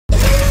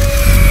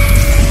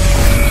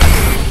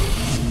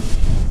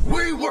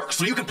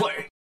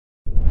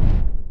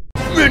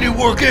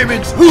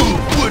MiniWarGaming's Who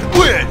Would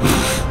Win?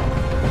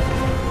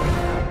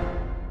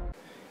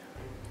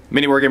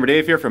 MiniWarGamer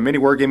Dave here from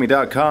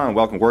MiniWarGaming.com.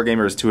 Welcome,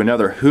 Wargamers, to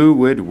another Who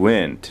Would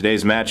Win.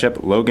 Today's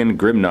matchup, Logan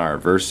Grimnar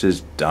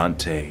versus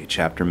Dante,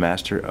 Chapter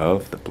Master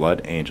of the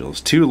Blood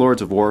Angels. Two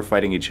Lords of War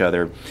fighting each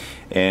other,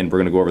 and we're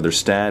going to go over their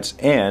stats,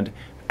 and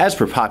as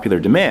per popular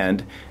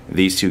demand,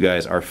 these two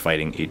guys are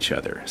fighting each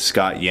other.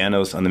 Scott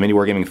Yanos on the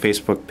MiniWarGaming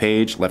Facebook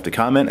page left a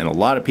comment, and a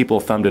lot of people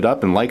thumbed it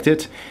up and liked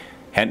it,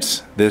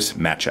 hence this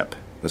matchup.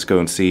 Let's go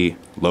and see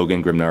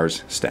Logan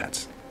Grimnar's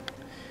stats.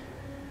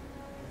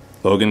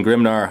 Logan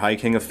Grimnar, High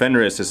King of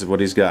Fenris, this is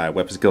what he's got.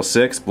 Weapon skill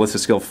 6,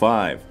 ballistic skill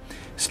 5.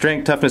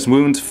 Strength, toughness,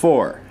 wounds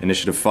 4.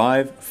 Initiative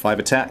 5, 5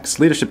 attacks.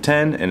 Leadership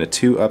 10, and a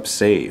 2-up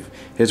save.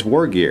 His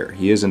war gear,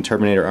 he is in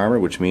Terminator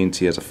armor, which means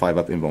he has a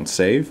 5-up invuln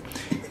save.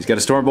 He's got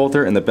a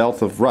Stormbolter and the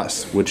Belt of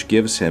Rust, which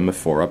gives him a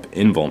 4-up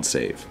invuln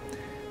save.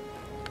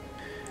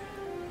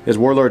 His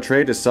Warlord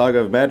trait is Saga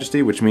of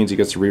Majesty, which means he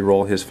gets to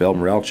reroll his failed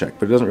morale check,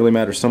 but it doesn't really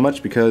matter so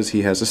much because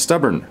he has a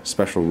Stubborn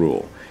special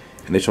rule.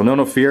 And they shall know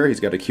no fear. He's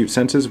got acute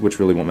senses, which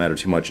really won't matter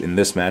too much in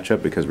this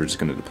matchup because we're just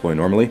going to deploy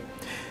normally.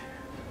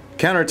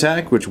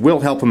 Counterattack, which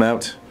will help him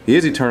out. He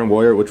is Eternal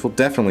Warrior, which will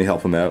definitely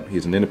help him out.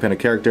 He's an independent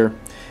character,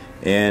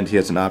 and he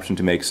has an option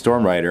to make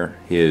Storm Rider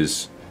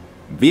his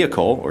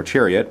vehicle or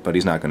chariot, but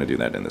he's not going to do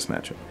that in this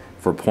matchup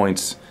for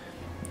points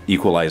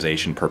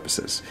equalization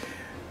purposes.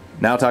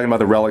 Now talking about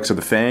the Relics of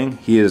the Fang,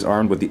 he is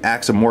armed with the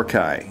Axe of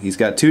Mordecai. He's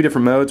got two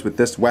different modes with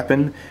this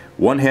weapon.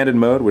 One-handed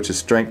mode, which is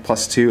Strength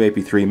plus 2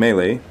 AP3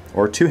 melee,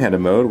 or two-handed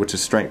mode, which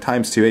is Strength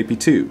times 2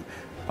 AP2,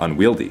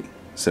 unwieldy.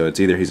 So it's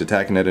either he's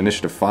attacking at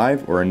Initiative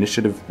 5 or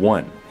Initiative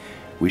 1.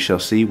 We shall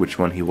see which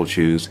one he will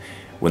choose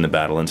when the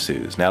battle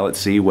ensues. Now let's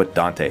see what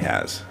Dante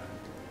has.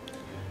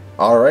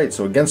 Alright,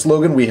 so against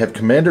Logan we have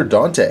Commander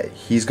Dante.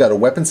 He's got a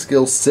weapon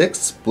skill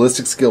 6,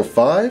 ballistic skill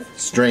 5,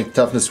 strength,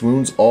 toughness,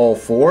 wounds all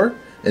 4,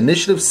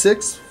 initiative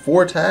 6,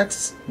 4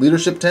 attacks,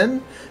 leadership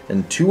 10,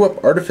 and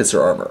 2-up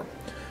artificer armor.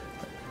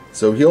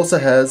 So he also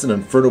has an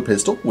Inferno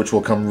pistol, which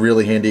will come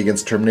really handy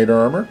against Terminator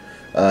armor,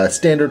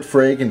 standard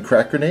frag and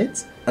crack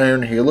grenades,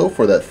 Iron Halo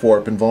for that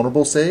 4-up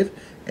invulnerable save,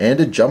 and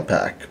a jump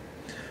pack.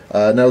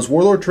 Now his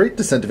Warlord trait,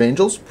 Descent of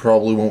Angels,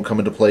 probably won't come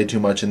into play too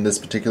much in this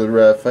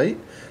particular fight.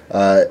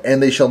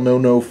 And they shall know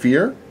no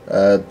fear.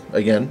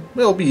 Again,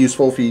 it'll be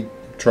useful if he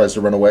tries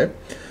to run away.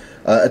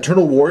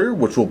 Eternal Warrior,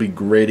 which will be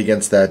great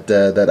against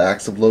that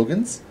axe of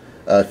Logan's.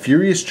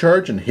 Furious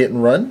Charge and Hit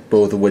and Run,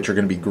 both of which are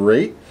going to be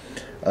great.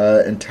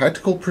 And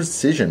Tactical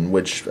Precision,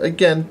 which,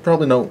 again,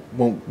 probably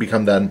won't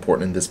become that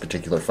important in this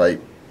particular fight.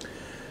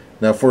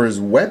 Now for his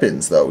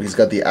weapons, though, he's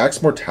got the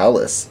Axe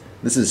Mortalis.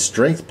 This is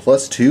Strength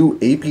plus 2,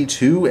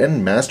 AP2,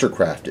 and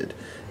Mastercrafted.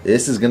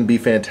 This is going to be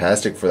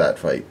fantastic for that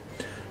fight.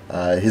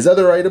 His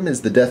other item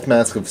is the Death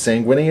Mask of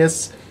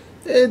Sanguinius.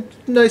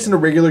 Nice in a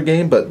regular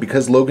game, but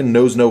because Logan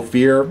knows no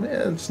fear,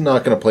 it's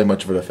not going to play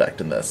much of an effect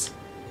in this.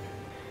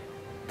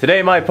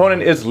 Today my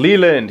opponent is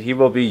Leland. He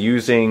will be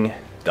using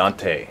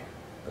Dante.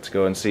 Let's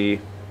go and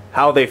see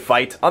how they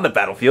fight on the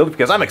battlefield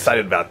because I'm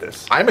excited about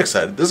this. I'm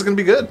excited. This is going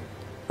to be good.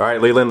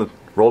 Alright, Leland,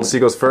 roll to see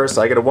goes first.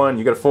 I get a 1,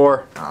 you get a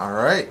 4.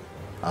 Alright.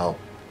 I'll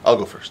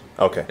go first.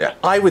 Okay. Yeah.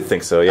 I would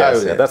think so,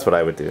 yes. Yeah, that's what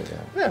I would do.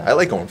 Yeah, I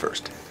like going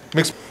first.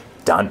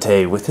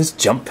 Dante with his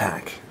jump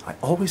pack. I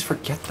always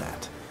forget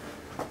that.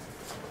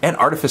 And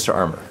Artificer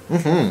armor.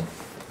 Mm-hmm.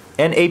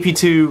 And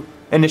AP2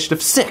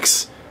 Initiative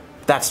 6.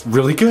 That's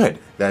really good.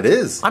 That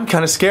is. I'm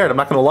kind of scared, I'm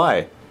not going to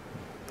lie.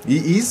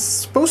 He's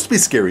supposed to be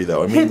scary,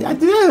 though. I mean,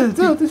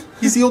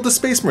 he's the oldest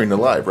Space Marine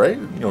alive, right?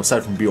 You know,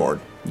 aside from Bjorn.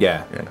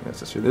 Yeah.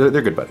 That's true.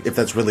 They're good buddies. If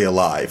that's really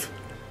alive.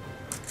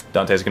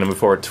 Dante's going to move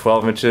forward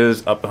 12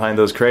 inches up behind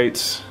those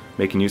crates,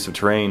 making use of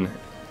terrain,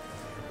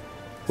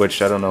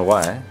 which I don't know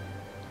why.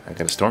 I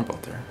got a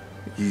Stormbolter.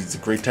 He's a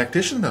great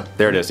tactician, though.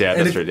 There it is, yeah,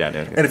 that's true. Yeah.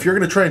 And if you're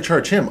going to try and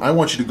charge him, I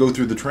want you to go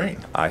through the train.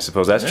 I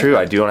suppose that's true.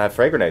 I don't have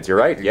frag grenades. You're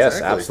right. Exactly.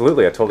 Yes,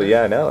 absolutely. I totally,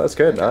 yeah, no, that's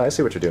good. I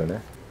see what you're doing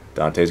there.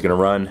 Dante's going to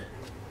run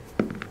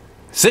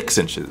 6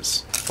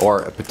 inches,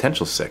 or a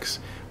potential 6.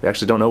 We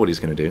actually don't know what he's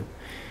going to do.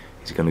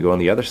 He's going to go on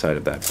the other side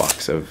of that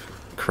box of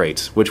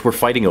crates, which we're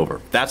fighting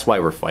over. That's why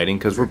we're fighting,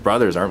 because we're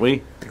brothers, aren't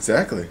we?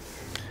 Exactly.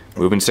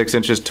 Moving 6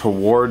 inches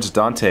towards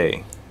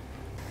Dante.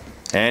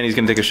 And he's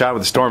going to take a shot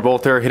with the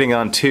Stormbolter, hitting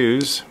on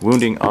 2s,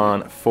 wounding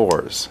on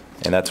 4s.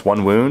 And that's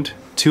 1 wound.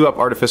 2-up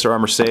Artificer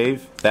armor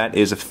save.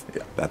 That's a pass.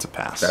 That's a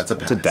pass.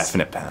 It's a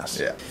definite pass.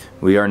 Yeah.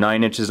 We are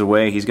 9 inches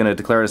away. He's going to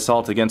declare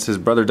assault against his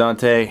brother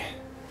Dante.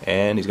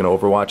 And he's going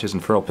to overwatch his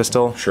Infernal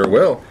Pistol. Sure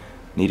will.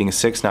 Needing a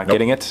 6, not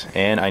getting it.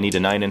 And I need a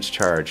 9-inch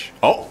charge.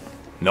 Oh!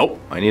 Nope.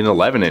 I need an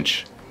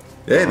 11-inch.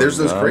 Hey, there's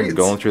those crates.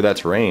 Going through that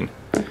terrain.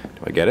 Do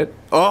I get it?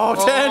 Oh,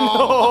 10!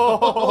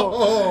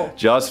 Oh.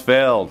 Just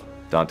failed.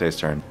 Dante's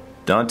turn.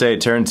 Dante,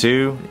 turn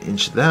 2.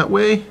 Inch that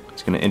way.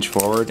 He's going to inch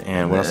forward.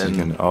 And what else is he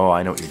going to... Oh,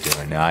 I know what you're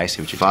doing. Now I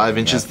see what you're 5 doing.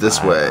 inches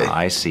this way.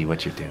 I see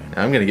what you're doing.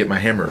 I'm going to get my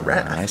hammer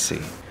rat. I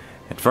see.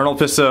 Infernal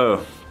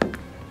Pistol.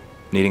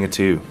 Needing a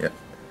 2. Yep.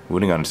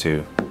 Wounding on a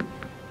 2.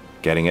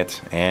 Getting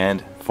it.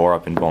 And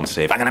 4-up invuln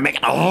save. I'm going to make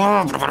it.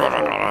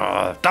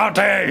 Oh,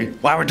 Dante!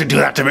 Why would you do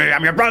that to me?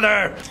 I'm your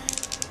brother!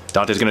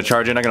 Dante's gonna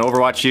charge in, I'm gonna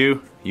overwatch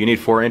you. You need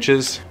 4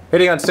 inches.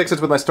 Hitting on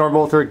 6s with my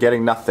Stormbolter,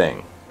 getting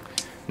nothing.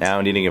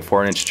 Now needing a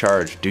 4-inch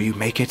charge. Do you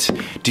make it?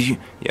 Do you?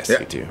 Yes,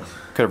 you do.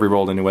 Could have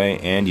re-rolled anyway,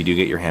 and you do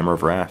get your Hammer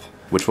of Wrath,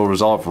 which will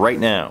resolve right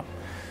now.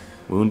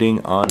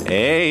 Wounding on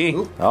a...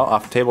 Oh,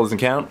 off the table doesn't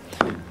count.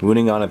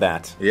 Wounding on a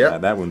that. Yeah.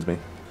 That wounds me.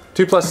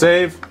 2+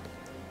 save.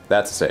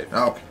 That's a save.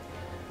 Oh, okay.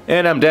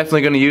 And I'm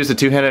definitely going to use the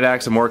two-handed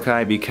axe of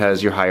Mordecai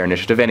because you're higher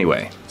initiative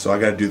anyway. So I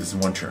gotta do this in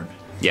 1 turn.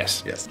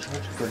 Yes. Yes.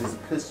 He's a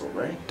pistol,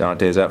 right?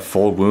 Dante's at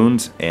full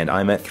wounds, and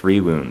I'm at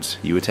 3 wounds.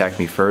 You attack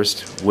me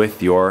first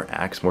with your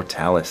Axe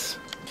Mortalis.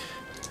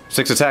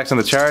 6 attacks on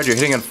the charge, you're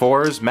hitting on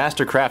 4s,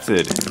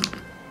 Mastercrafted.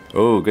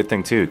 Oh, good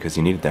thing too, because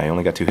you needed that. You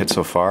only got 2 hits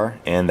so far,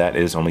 and that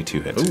is only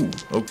 2 hits. Ooh,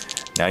 okay.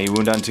 Now you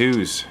wound on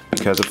 2s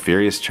because of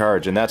Furious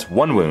Charge, and that's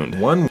 1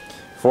 wound. 1.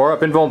 4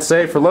 up invuln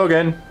save for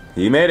Logan.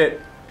 He made it.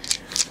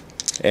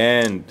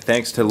 And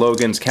thanks to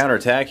Logan's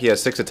counterattack, he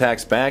has 6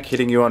 attacks back,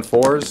 hitting you on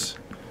 4s.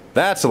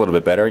 That's a little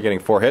bit better, getting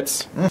 4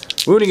 hits.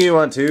 Wounding you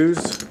on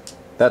 2s.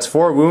 That's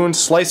 4 wounds,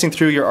 slicing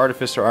through your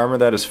Artificer armor.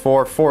 That is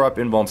 4 up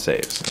invuln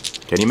saves.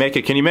 Can you make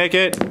it? Can you make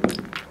it?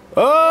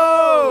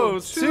 Oh!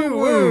 2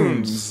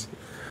 wounds!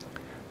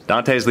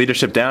 Dante's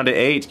leadership down to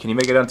 8. Can you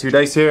make it on 2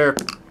 dice here?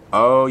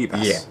 Oh, you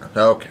pass. Yeah,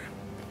 okay.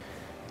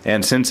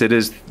 And since it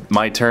is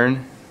my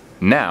turn,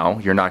 now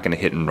you're not going to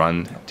hit and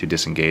run to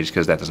disengage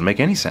because that doesn't make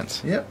any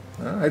sense. Yeah,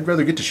 I'd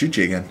rather get to shoot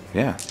you again.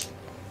 Yeah.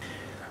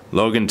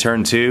 Logan,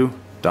 turn 2.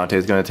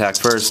 Dante's going to attack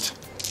first.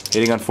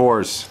 Hitting on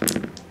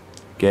 4s.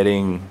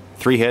 Getting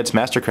 3 hits,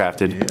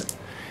 Mastercrafted. Yeah.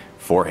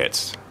 4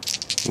 hits.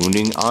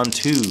 Wounding on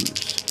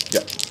 2s.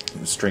 Yeah,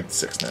 strength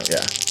 6 now,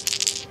 yeah.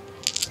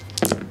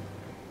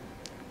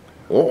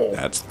 Oh.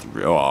 That's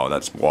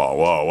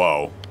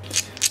whoa.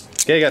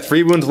 Okay, I got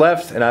 3 wounds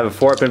left, and I have a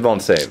 4 up invuln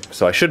save.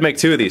 So I should make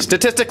 2 of these.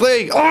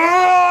 Statistically! Oh!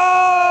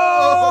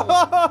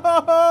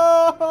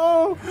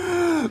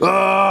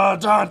 Oh,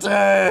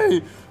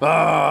 Dante!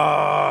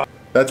 Oh!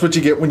 That's what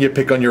you get when you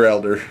pick on your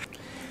elder.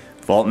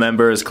 Vault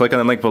members, click on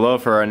the link below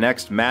for our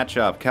next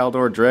matchup.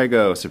 Kaldor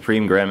Drago,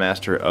 Supreme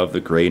Grandmaster of the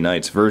Grey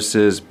Knights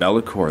versus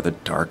Be'lakor, the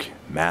Dark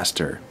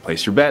Master.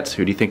 Place your bets.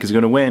 Who do you think is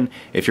going to win?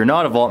 If you're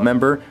not a Vault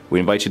member,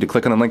 we invite you to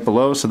click on the link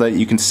below so that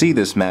you can see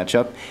this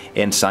matchup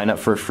and sign up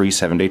for a free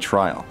 7-day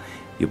trial.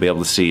 You'll be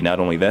able to see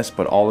not only this,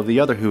 but all of the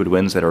other Who Would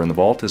Wins that are in the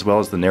Vault, as well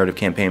as the narrative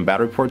campaign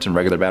battle reports and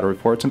regular battle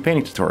reports and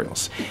painting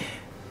tutorials.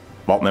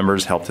 Vault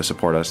members help to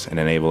support us and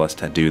enable us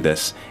to do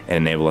this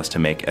and enable us to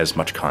make as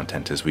much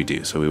content as we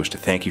do. So we wish to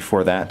thank you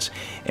for that,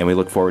 and we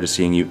look forward to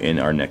seeing you in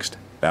our next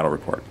battle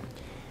report.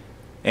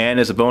 And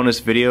as a bonus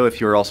video,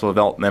 if you're also a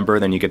Vault member,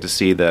 then you get to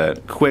see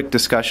the quick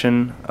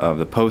discussion of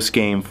the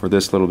post-game for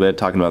this little bit,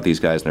 talking about these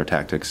guys and their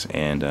tactics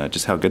and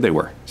just how good they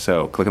were.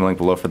 So click on the link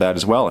below for that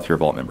as well if you're a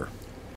Vault member.